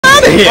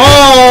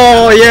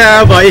Oh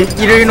yeah, but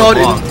you don't know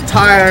the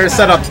entire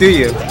setup, do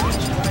you?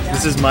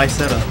 This is my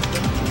setup.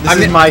 This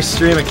is my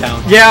stream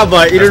account. Yeah,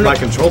 but you don't know my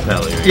control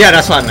panel. Yeah,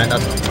 that's what I meant.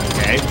 That's what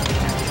okay.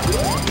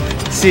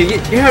 See,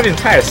 you have the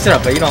entire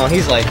setup, but you know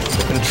he's like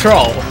the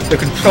controller. He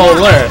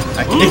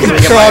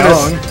control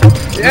this.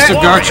 Mr.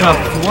 Garchomp,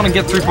 if you want to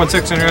get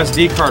 3.6 on your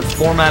SD card,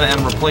 format it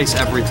and replace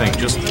everything.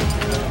 Just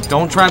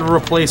don't try to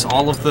replace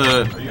all of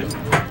the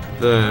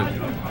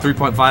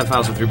 3.5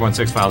 files or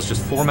 3.6 files.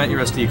 Just format your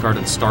SD card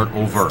and start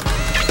over.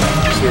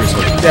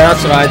 Seriously. Yeah,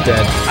 that's what I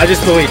did. I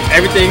just deleted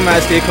everything in my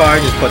SD card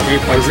and just put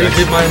 3.6. I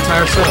redid my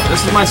entire setup.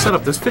 This is my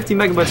setup. There's 50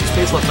 megabytes of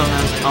space left on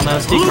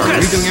that SD card.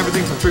 Redoing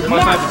everything from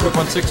 3.5 to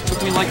 3.6 took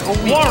me like a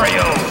week.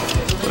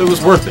 But it was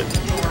worth it.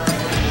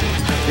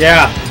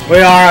 Yeah,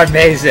 we are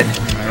amazing.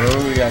 What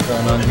do we got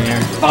going on here?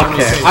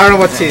 Okay, I don't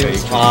know what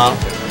teams.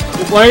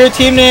 What are your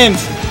team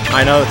names?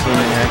 I know the team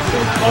name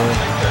actually.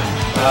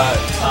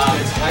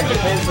 It's Hackey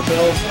pays the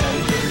Billz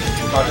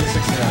and Project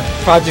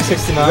 69. Project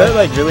 69. Is that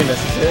like really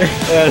necessary?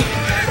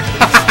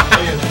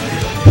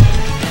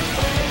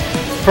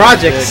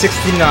 Project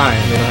 69.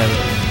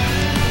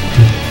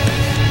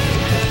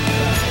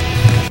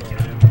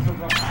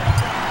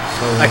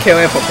 I can't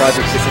wait for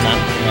Project 69.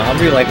 I'll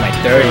be like my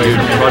 30.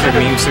 Project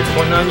Meme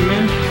 6.9, you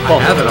mean?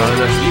 I have it on an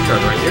SD card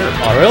right here.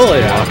 Oh,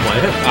 really? You want to play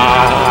it?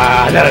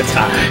 Another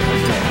time.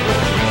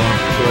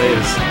 Play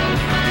as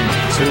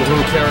 2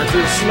 little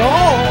characters. No!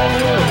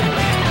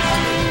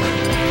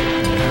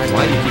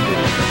 Why do you keep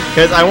it?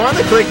 Because I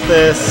wanted to click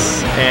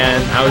this, and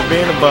I was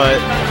being a butt.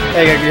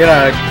 Hey, you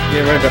gotta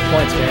get rid of the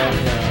points, man.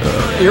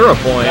 You're a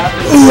point.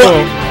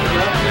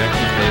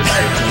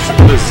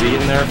 Put a Z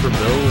in there for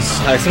Billz.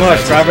 Some more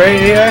strawberry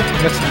here.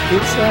 Got some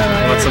pizza.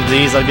 Want some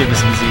Z's? I'll give you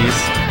some Z's.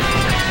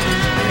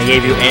 I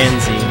gave you an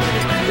Z.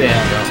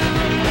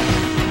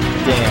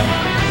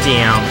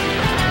 Damn.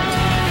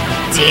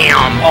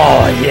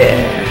 Oh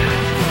yeah.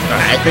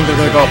 Alright, I think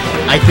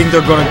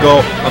they're gonna go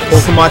a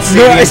Pokemon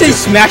Stadium. No, I say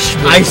Smash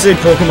Bros. I said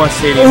Pokemon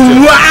Stadium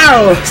too.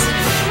 Wow!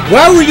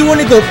 Why would you want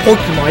to go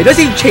Pokemon? It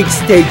doesn't even change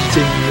stages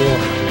anymore.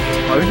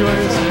 Why would you want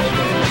this?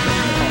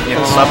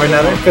 Summer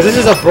Nether? Because this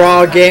is a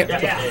brawl game.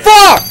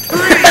 Fuck!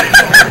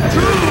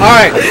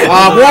 Alright,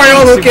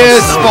 Wario,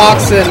 Lucas,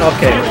 Fox, and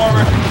okay.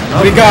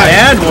 We got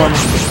one.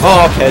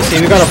 Oh, okay. See,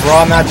 we got a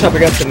brawl matchup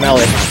against a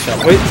melee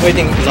matchup. What do you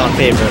think is on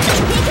favor?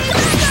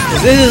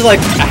 This is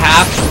like a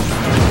half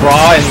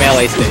brawl and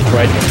melee stage,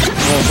 right?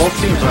 Well, both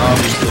teams are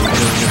obviously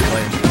really good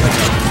players.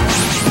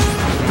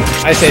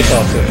 I say so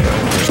too.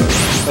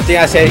 But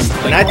I say,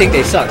 and I think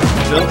they suck.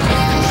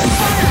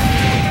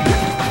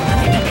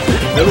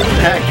 Billz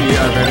and Hackey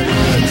are very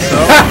good, so...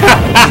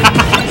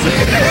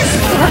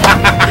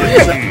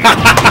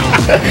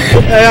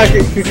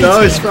 So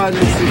it's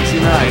Project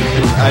 69.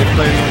 I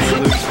played against the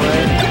Luke's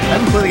player. I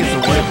haven't played against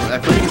the White player. I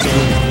played against the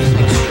Luke. He's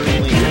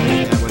extremely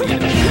good at what he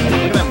does.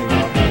 Look at that move.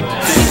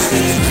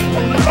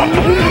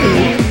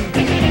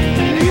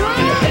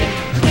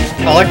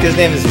 I like his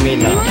name is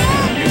Mina.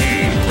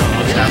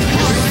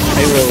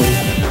 Hey, Willie.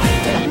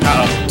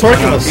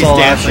 Torkin was so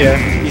last year.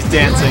 He's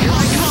dancing.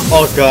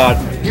 Oh god.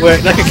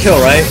 Wait, that could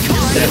kill, right?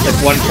 And it's like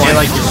 1 point.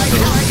 Like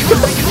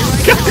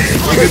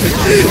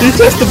He's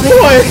just a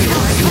boy!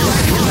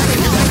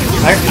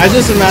 I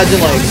just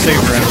imagine like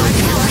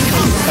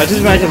I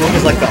just imagine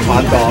Lucas like the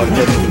hot dog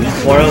and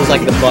Wario's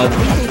like the bud.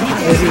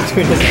 He's in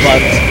between his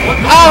buds.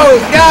 Oh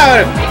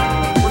god!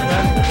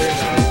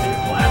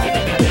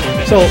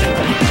 So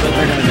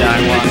they're gonna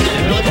die, watch.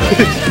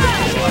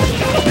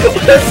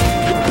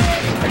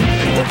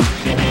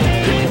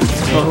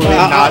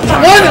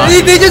 What?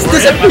 They just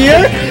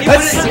disappear?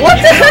 What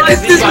the heck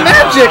is this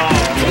magic?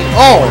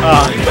 Oh.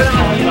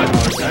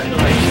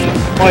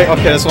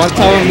 Okay, this one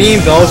time me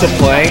and Billz are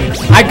playing,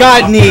 I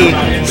got knee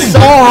so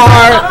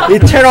hard,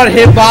 it turned on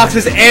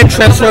hitboxes and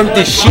transformed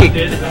to sheep.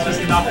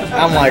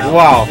 I'm like,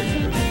 wow.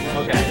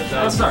 Okay,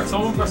 let's start.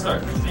 Someone press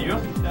start. Is it you?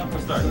 Yeah,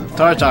 press start.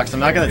 Tartox, I'm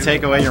not gonna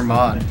take away your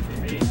mod.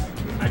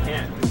 I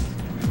can't.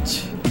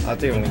 I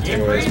think I'm gonna take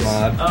away his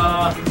mod.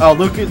 Oh,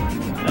 look at... No,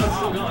 it's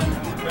still going.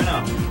 Right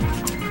now.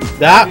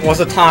 That was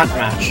a taunt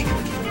match.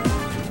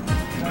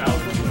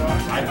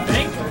 I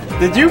think.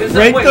 Did you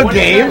break the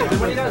game?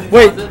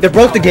 Wait, they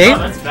broke the game?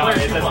 That's player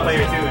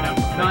 2 now.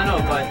 No, I know,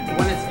 but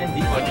when it's in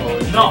debug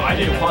mode... No, I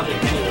didn't pause it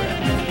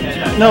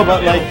anywhere. No,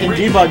 but like in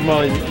debug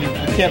mode,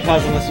 you can't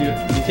pause unless you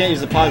can't use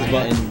the pause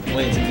button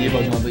when it's in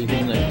debug mode, but you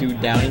can like do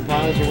downing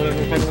pause or whatever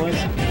the fuck it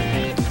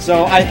was.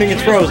 So I think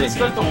it's frozen.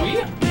 Restart the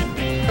Wii?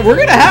 We're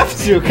gonna have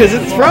to, cause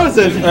it's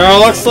frozen.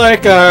 Looks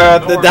like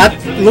that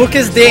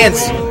Lucas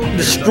Dance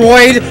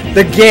destroyed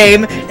the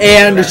game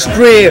and the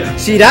stream.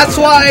 See, that's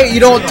why you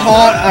don't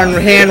taunt on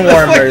hand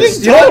warmers.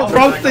 You don't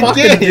broke the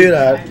game. Do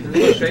that.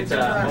 Straight to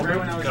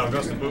homebrew? No, it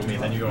goes to boot me,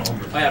 then you go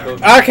homebrew. Oh yeah,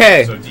 boot.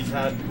 Okay. So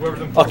D-pad,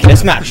 whoever's in Okay,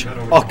 let's match.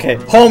 Okay,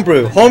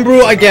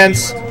 homebrew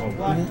against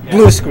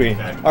blue screen.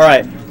 All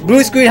right,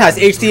 blue screen has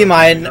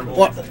HDMI. And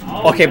what?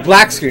 Okay,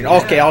 black screen.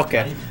 Okay.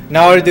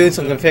 Now we're doing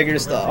some configure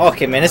stuff.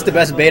 Okay, man, it's the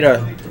best beta.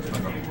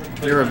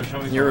 You're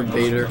a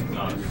beater.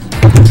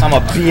 I'm a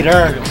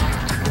beater.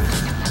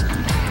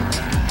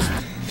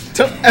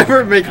 Don't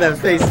ever make that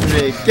face to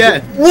me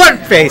again. What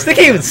face? They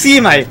can't even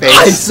see my face.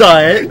 I saw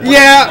it.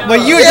 Yeah,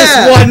 but you're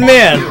just one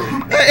man.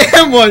 I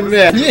am one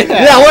man.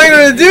 Yeah, what are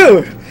you gonna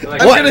do? I'm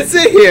gonna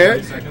sit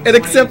here and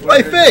accept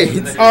my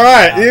fate.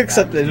 Alright, you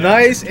accept it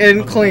nice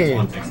and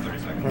clean.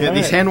 Yeah,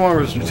 these hand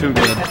warmers are too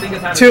good.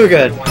 Too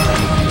good.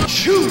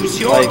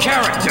 Choose your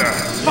character.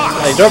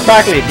 Like, they're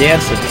practically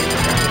dancing.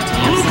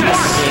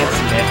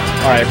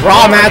 Alright,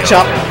 brawl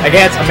matchup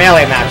against a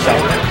melee matchup.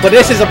 But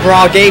this is a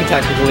brawl game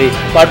technically,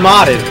 but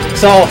modded.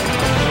 So,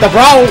 the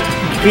brawl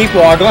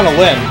people are gonna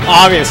win,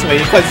 obviously,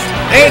 because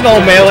ain't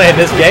no melee in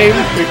this game.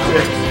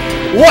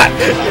 What?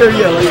 You're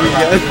yelling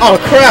again.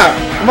 Oh crap!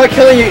 Am I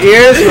killing your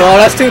ears? No,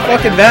 that's too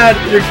fucking bad.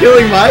 You're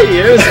killing my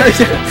ears. I'm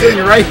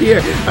sitting right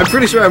here. I'm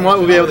pretty sure I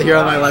will be able to hear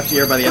on my left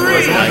ear by the end of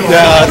this night.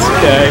 Yeah, that's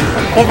okay.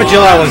 4th of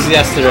July was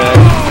yesterday.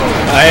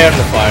 I am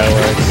the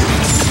fireworks.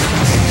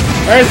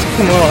 Where's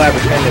Kimono Lab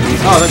pretending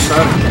these? Oh, that's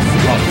starting.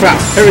 Oh crap!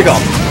 Here we go.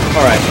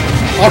 All right.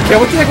 Okay,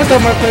 what the heck was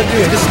that my friend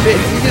doing?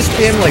 You just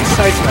spam like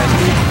side smash.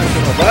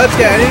 But that's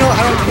good. You know,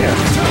 I don't care.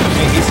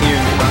 Hey, he's here.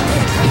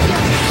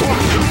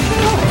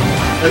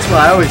 That's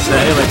what I always say.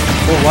 Like,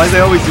 well, why do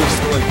they always do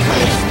like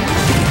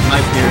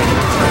my peer?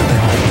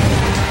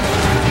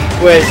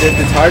 Wait, did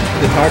the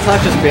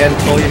Tartalk just ban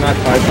totally not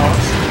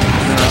Tartalks?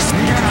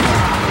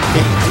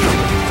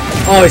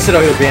 Oh, he said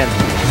he was banned.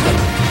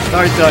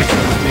 Tartalk.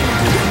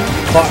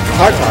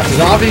 Tartalk.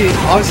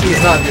 Obviously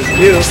he's not just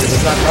you, because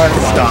it's not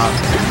Tartalk.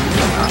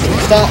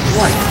 Stop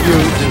what? You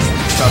just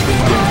stop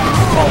being you.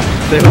 Oh,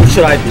 then what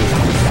should I do?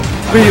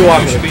 Who do you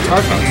want me to be?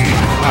 Tartalk.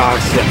 Oh,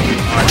 shit.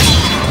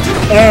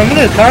 I'm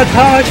gonna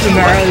Tartalk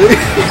tomorrow.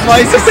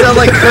 Why does it sound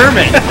like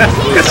Kermit?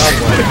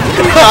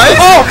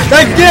 Oh,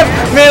 that gift!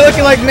 Man,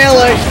 looking like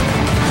melee.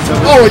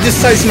 Oh, it just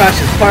side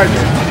smashes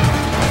partner.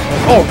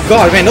 Oh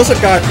god, man, those are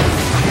guys.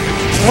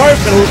 We're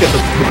gonna look at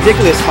the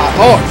ridiculous hot.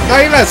 Oh,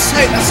 not even that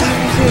sight. That's not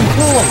even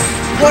cool.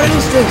 What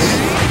is this?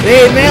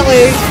 Hey,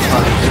 melee.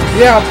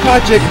 Yeah,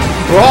 Project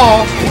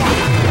Brawl.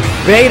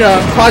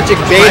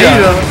 Project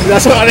Beta.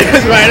 That's what it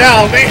is right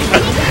now, man.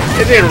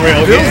 It ain't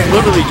real. Billz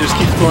literally just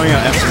keeps throwing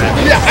out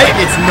F-smash. Yeah,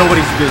 it's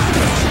nobody's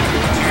business.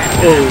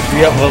 Oh,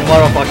 yeah, well,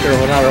 motherfucker,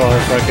 well, not a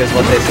motherfucker is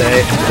what they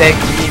say. Thank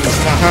you.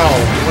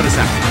 What is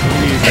that?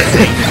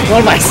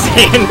 What am I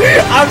saying?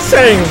 I'm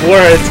saying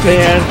words,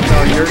 man.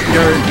 No, you're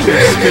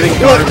spitting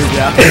garbage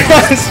out.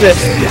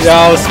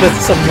 Yo, spit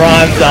some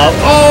rhymes out.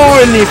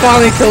 Oh, and he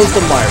finally kills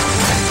the mark.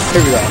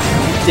 Here we go.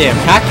 Damn,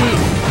 Hackey.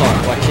 Oh,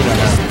 actually,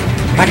 no.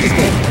 Hackey's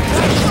good.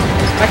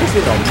 Hackey's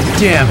good though.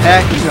 Damn,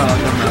 Hackey. No.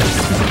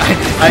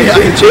 I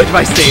can change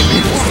my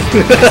statement.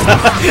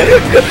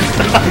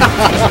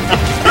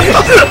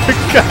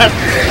 God.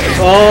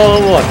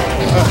 Oh, what?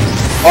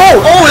 Oh,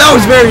 that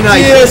was very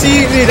nice. Yeah,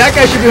 see, that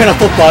guy should be on a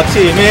football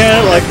team,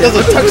 man. Like, there's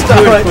a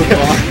touchdown right there.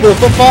 Well,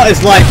 football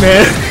is life,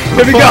 man.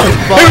 Here we go.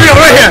 Here we go,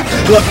 right here.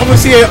 Look, I'm gonna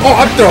see it. Oh,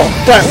 I'm throwing.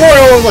 Right,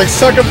 Wario was like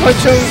sucker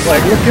punch him,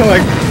 like looking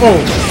like, oh.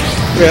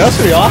 Yeah, that's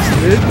pretty awesome,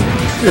 dude.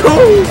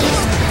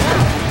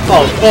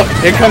 Oh, look,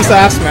 here comes the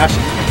F smash.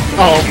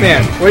 Oh,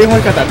 man. Where do you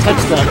want got that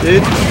touchdown, dude?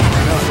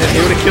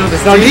 They would have killed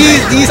this. Now,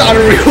 these are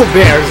the real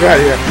bears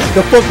right here.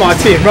 The football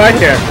team right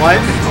here.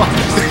 What?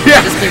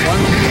 Yeah.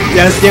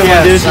 Yes, get one,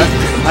 dude.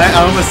 I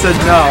almost said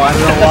no. I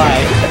don't know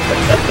why.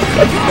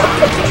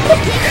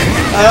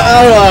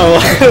 I don't know.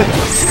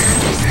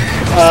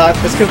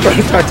 Let's confirm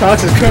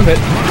Tartalks is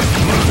Kermit.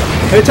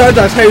 Hey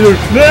Tartalks, how you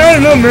doing? Man, I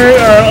don't know, man.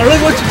 I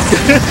like what you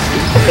did.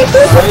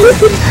 Oh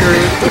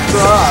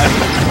god.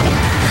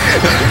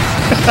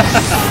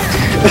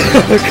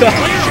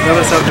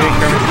 Notice how big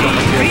Kermit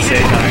is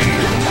say time.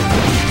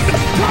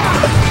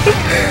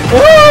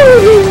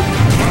 Woo!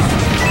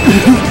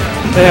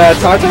 Yeah,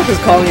 Tartalks is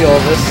calling you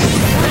Elvis.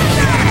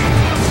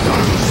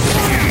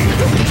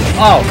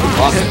 Oh,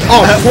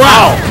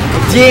 wow!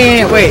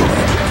 Damn, wait.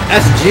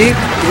 SG? You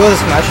go to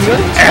Smash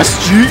Gun?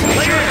 SG?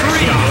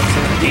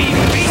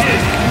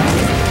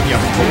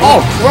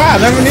 Oh, crap,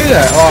 I never knew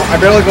that. Oh, I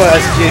barely go to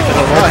SG because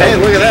I'm Oh, hey,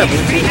 look at that.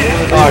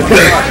 Oh,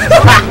 good.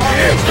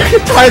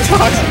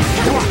 Tartalks.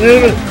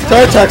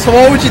 Tartalks, so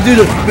why would you do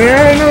this? Man,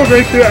 I know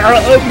right there.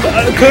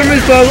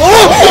 Kermit's like,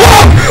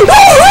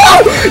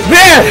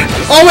 man!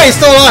 Oh, wait, he's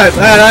still alive.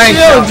 Man, I ain't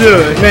Still do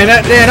it. Man,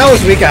 that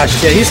was weak ass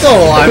shit. He's still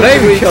alive. I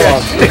didn't even kill him.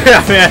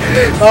 Yeah, man.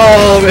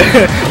 Oh,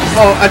 man.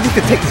 Oh, I need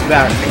to take this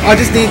back. I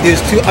just need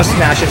these 2 up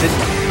smashes.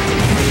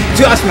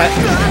 2 up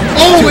smashes.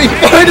 Oh, we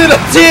fired it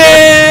up.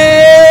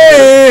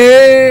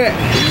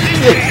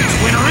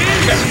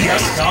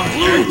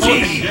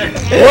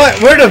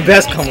 What? We're the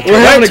best commentators.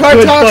 We're having a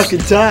good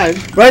fucking time.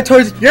 Right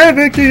towards, yeah,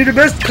 Victor, you're the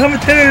best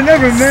commentator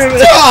ever, man.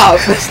 Stop!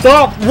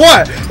 Stop!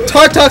 What?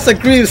 Tartalks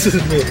agrees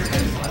with me.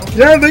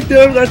 Yeah,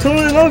 Victor, I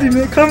totally love you,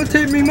 man.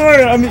 Commentate me more.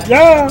 I mean,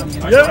 yeah.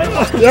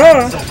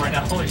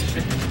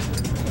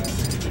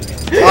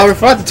 Oh, we're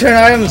about to turn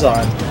items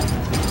on.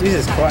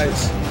 Jesus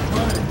Christ.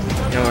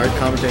 You know, our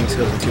commentating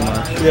skills are too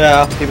much.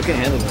 Yeah. People can't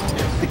handle it.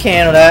 I can't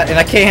handle that, and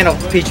I can't handle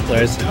Peach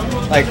players.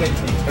 Like,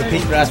 when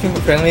Peach asks me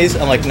for friendlies,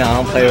 I'm like, no, I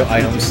don't play with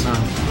items. I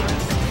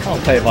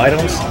don't play with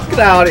items. Get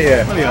out of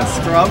here. What are you, a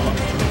scrub?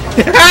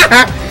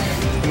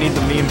 We need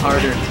the meme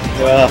harder.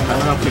 Well, I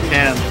don't know if we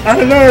can. I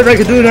don't know if I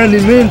can do it on the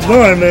memes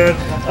more, man.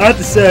 I have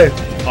to say.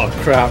 oh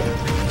crap.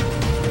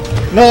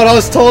 No, that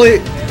was totally.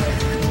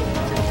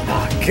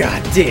 Oh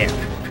god damn.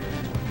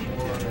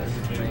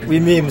 We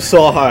meme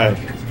so hard.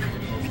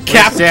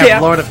 Cap,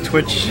 Damn, Lord of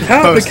Twitch.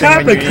 Kappa, posting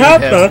when Kappa, you eat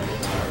Kappa.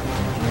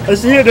 him. I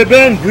see here the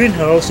band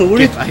Greenhouse. So what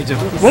do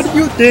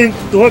you think?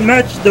 What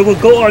match that will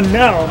go on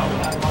now?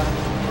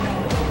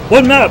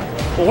 What map?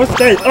 What's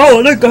that? Oh,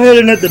 look, go ahead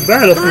and at the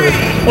battlefield.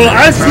 Oh,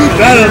 I see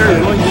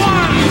battlefield.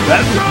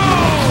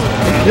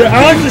 Yeah,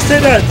 I like to say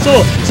that.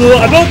 So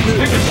about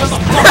the.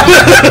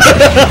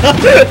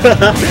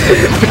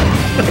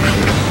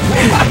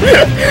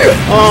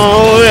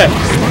 Oh yeah.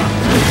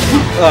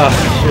 Oh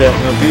shit.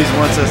 No, Billz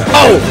wants us to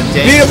Oh! the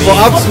dang Beautiful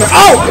meme. up smash.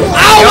 Oh!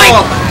 Oh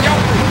my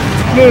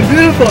No,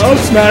 beautiful up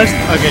smash.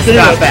 Okay,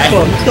 Yeah, stop that.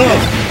 Stop.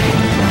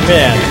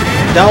 man.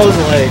 That was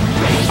like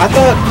I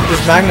thought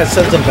this magnet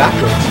sends them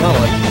backwards. No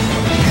like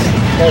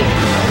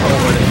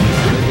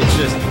It's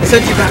just. it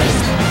sent you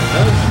backwards.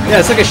 Yeah,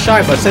 it's like a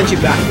shine, but it sent you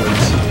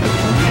backwards.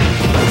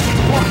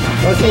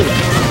 Oh, it's over.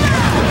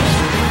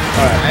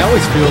 I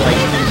always feel like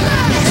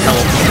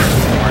teleport.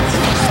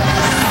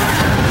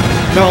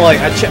 No, like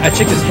I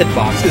checked his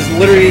hitbox. It's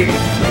literally,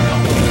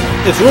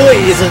 it really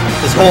isn't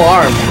his whole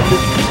arm.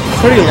 It's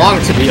pretty long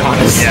to be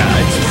honest. Yeah,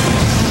 it's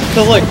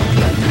Cause like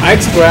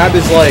Ike's grab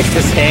is like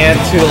his hand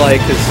to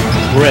like his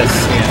wrist.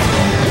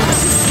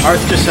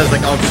 Arth just has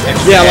like all this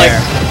extra Yeah, like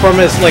hair. from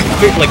his like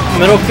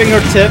middle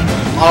fingertip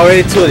all the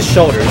way to his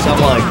shoulders. I'm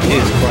like,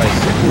 Jesus Christ.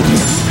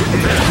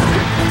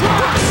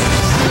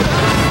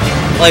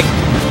 Like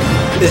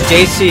his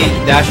JC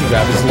dashing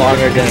grab is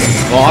longer than,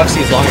 well,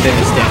 obviously it's longer than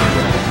his standing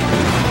grab.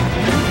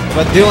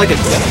 But do like a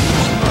dip.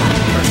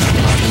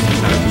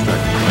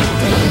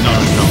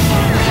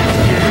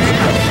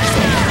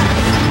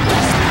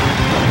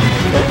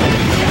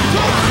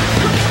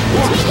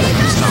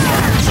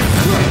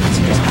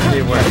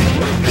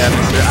 Yeah,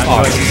 Mr. I'm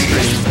going to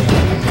scream.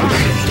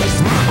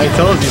 I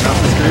told you not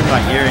to scream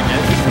by hearing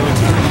it.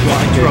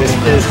 Dude,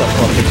 this is the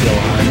fucking kill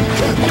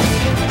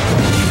line.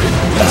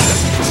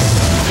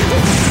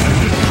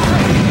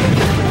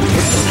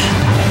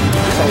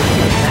 That was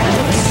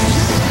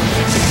great.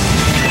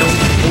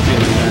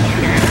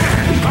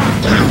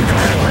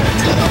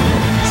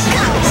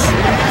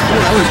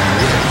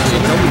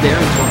 Double there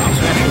and top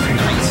smash was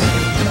nice.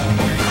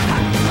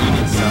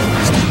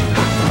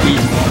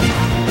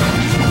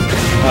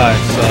 Alright,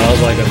 so that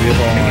was like a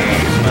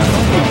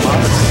beautiful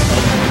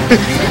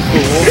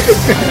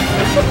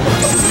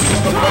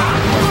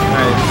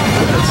Alright,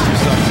 let's do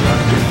something.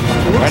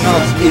 right now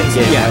it's even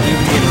game. Yeah, you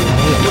can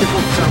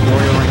focus on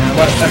Wario right now.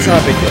 But that's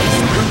not a big deal. It's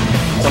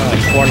only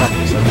like 4-0,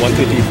 so 1,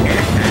 2, 3, 4.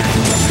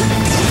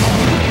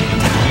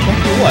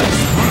 What?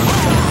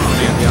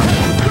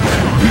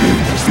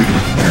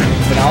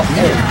 But I'll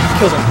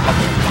kills him.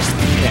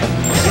 Yeah.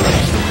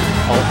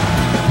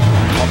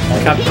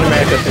 Captain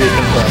America 3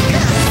 confirmed.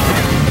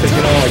 Because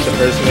you know, like the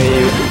first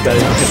movie, you got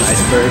an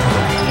iceberg.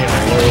 You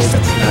know, Laurel got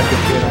smacked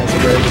into an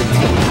iceberg.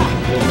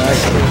 Little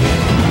iceberg.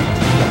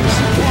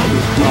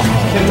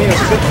 Kidding me? It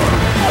was good.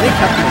 I think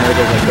Captain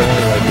America is like the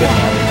only like good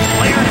one.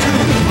 Player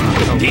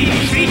 2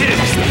 defeated.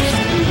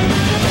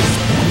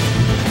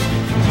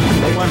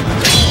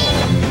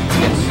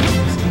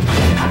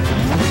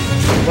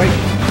 Wait.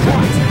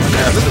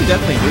 Yeah, this is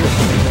definitely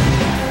beautiful.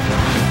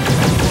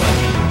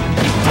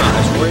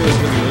 This Wario is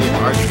going to be really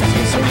hard because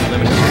he has so many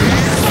limited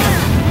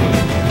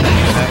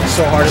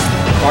So hard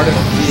to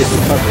beat his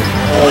recovery.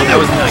 Oh, that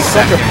was nice.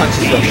 Sucker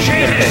punches him.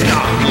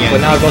 Yeah,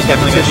 But now it goes back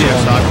to definitely Tissue.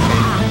 gonna shock.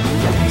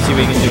 See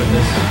what he can do with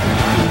this.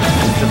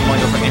 Doesn't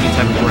want to go for any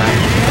type of grab.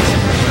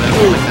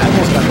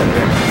 Almost got that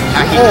there.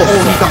 Hackey. Oh,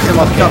 he fucked him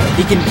up.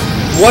 He can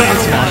One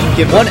smash.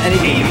 give One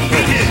anything.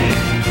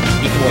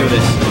 He can do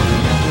this.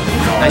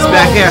 Nice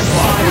back air.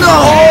 No!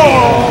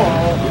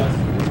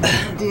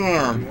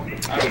 Damn.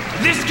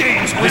 This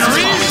game's winner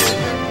is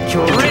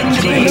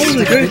That was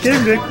a great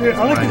game, Victor. I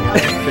like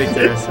it.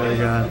 Victor, I swear to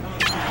God.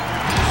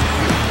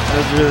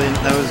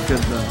 That was good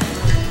though.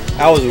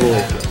 That was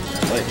really good.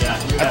 Like,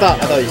 I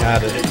thought you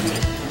had it.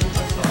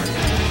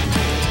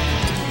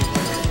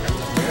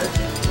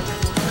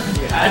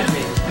 You had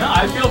me. No,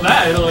 I feel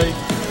bad. Like,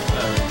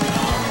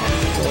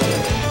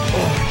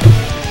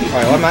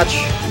 Alright, what match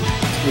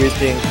do you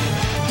think?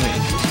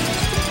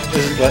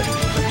 This is what?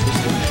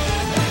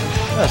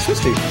 Ah,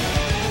 Twisty.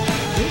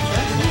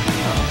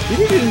 You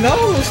didn't even know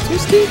it was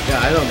Twisty? Yeah,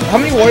 I don't know. How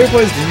many Warrior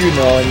players do you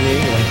know in New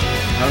England?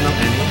 I don't know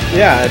any.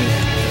 Yeah, and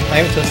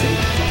I am Twisty.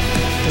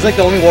 He's like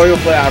the only Wario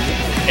player I've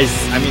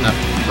I mean, I've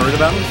heard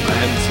about him, but I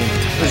haven't seen him.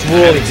 He's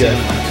really good.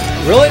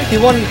 Really? He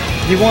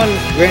won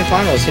grand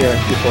finals here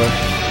before.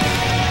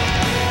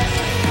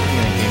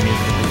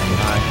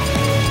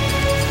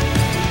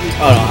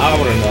 Oh no, I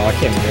wouldn't know. I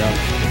can't hear him.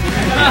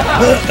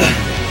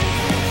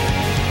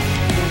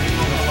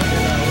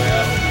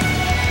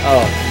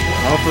 Oh.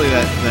 Hopefully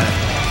that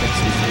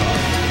fixes it all.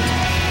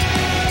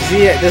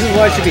 See, this is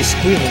why I should be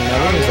screaming. My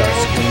names are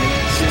screaming.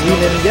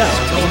 Yeah.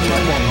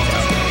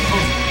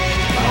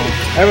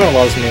 Everyone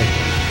loves me.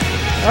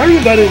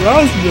 Everybody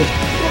loves me.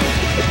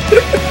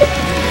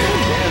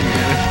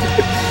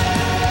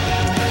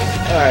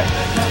 Alright.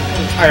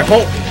 Alright,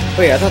 hold.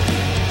 Wait, I thought.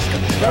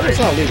 It's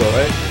not legal,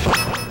 right?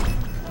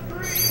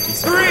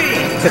 3.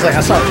 Because, like,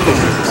 I saw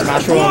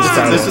Smash Roll on the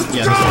side. This is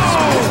this is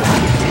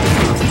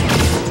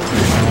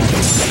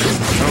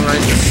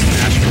alright.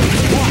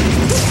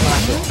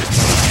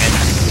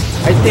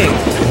 I think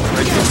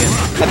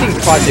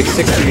Project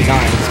 639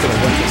 is gonna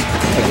win this.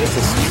 Like, it's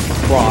a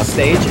Brawl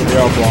stage, and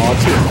they're all Brawl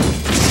too.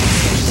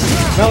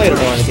 Not really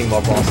don't know anything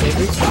about Brawl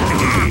stages.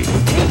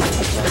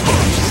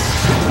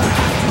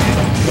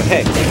 But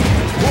hey.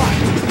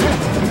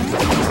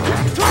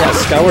 Yeah,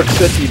 Skyward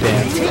should be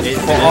banned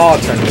for all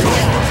tournaments.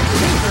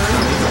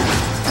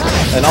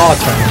 And all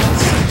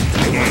tournaments.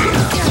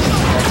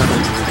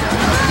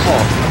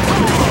 Oh.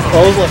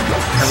 Oh, look.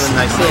 Have a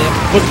nice day.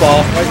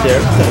 Football, right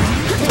there.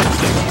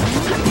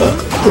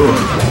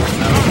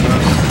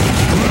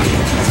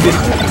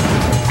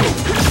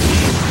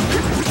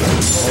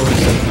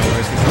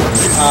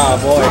 Ah,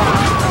 boy.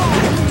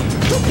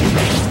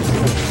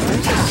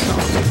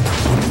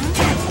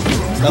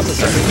 That's the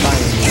second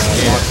time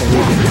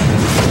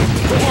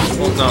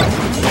Well, no.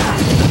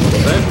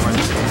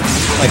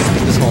 like,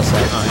 this small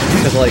set.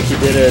 Because, like, he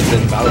did it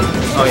in Battle.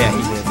 Oh, yeah, he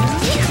did. I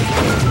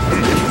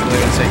was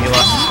gonna say he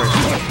lost his first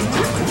one.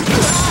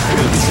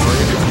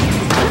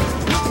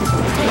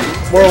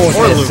 Or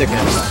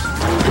sickness.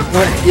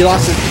 No, he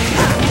lost it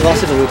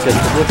to Lucas.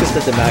 Lucas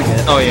did the magnet.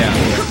 Oh, yeah.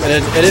 And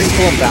it didn't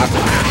pull him back.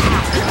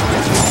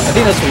 I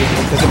think that's what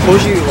because it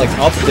pulls you like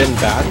up then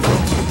back.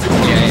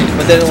 Yeah.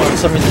 But then for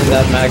some reason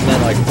that magnet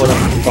like put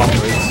him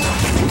backwards.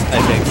 I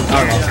think.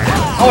 I don't know.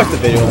 I'll watch the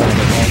video when I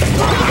get home.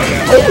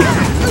 Oh!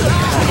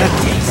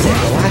 The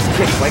last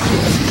kick, like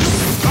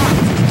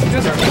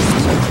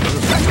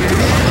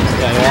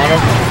yeah, you want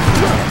him?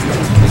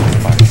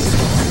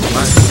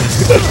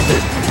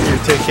 You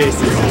take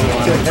Casey.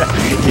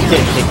 You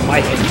can't take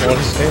my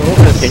headphones.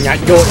 Can you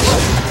go?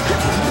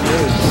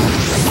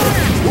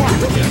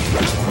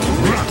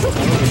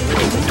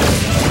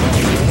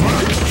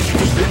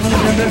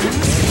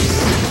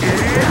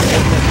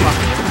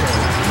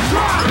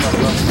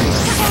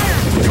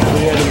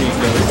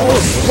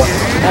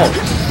 Oh,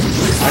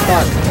 I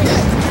thought.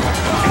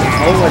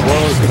 Oh my god,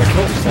 was gonna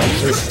kill himself.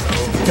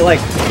 I feel like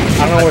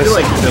I don't know where it's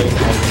like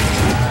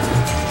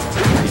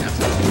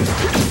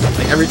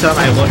like every time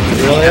I look,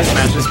 really?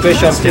 This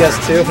bitch on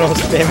PS2 when I was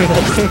spamming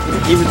that thing.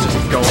 He was just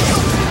going.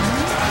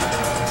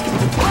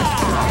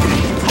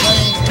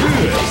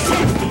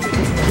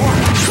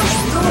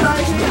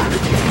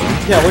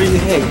 Yeah, what do you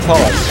think? Tell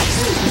us.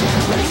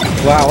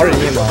 Wow, what an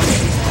emo.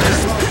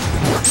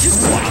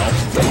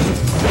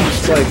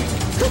 It's like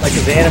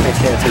his anime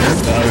character.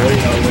 What do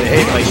you know? They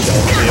hate my show.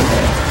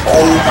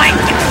 Oh my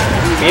god!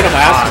 Beat him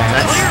last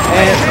man.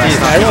 And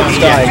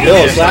everyone's dying.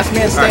 Billz, last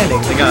man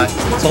standing. They got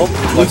so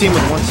blue team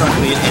with 1 stock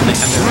lead and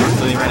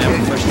they're leading right now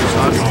with pushing their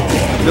stocks.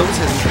 Billz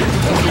has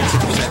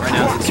 6% right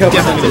now. It's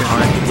definitely going to be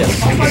hard. Yes,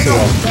 yes it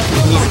will.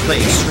 He needs to play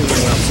extremely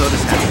well, so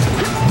does Hackey.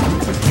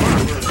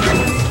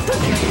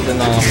 Then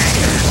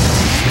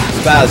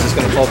Spaz is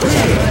going to focus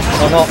on it.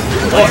 Oh no.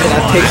 Oh, and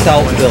that takes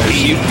out Billz.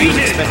 He was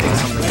expecting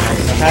something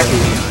else. Hackey.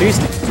 He's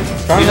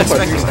trying to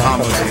play expecting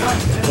combos.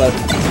 But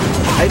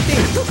I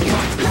think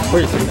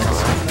 43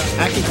 minutes.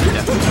 Hackey can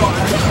definitely.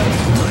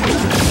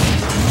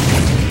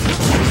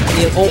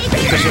 Oh,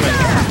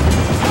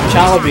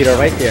 child beater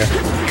right there.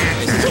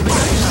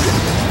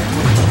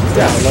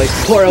 Yeah, like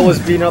Cora was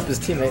beating up his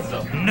teammate.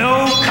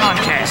 No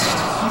contest.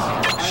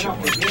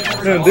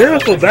 Man,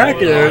 beautiful back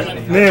there.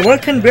 Man,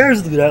 what can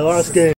Bears do that last game?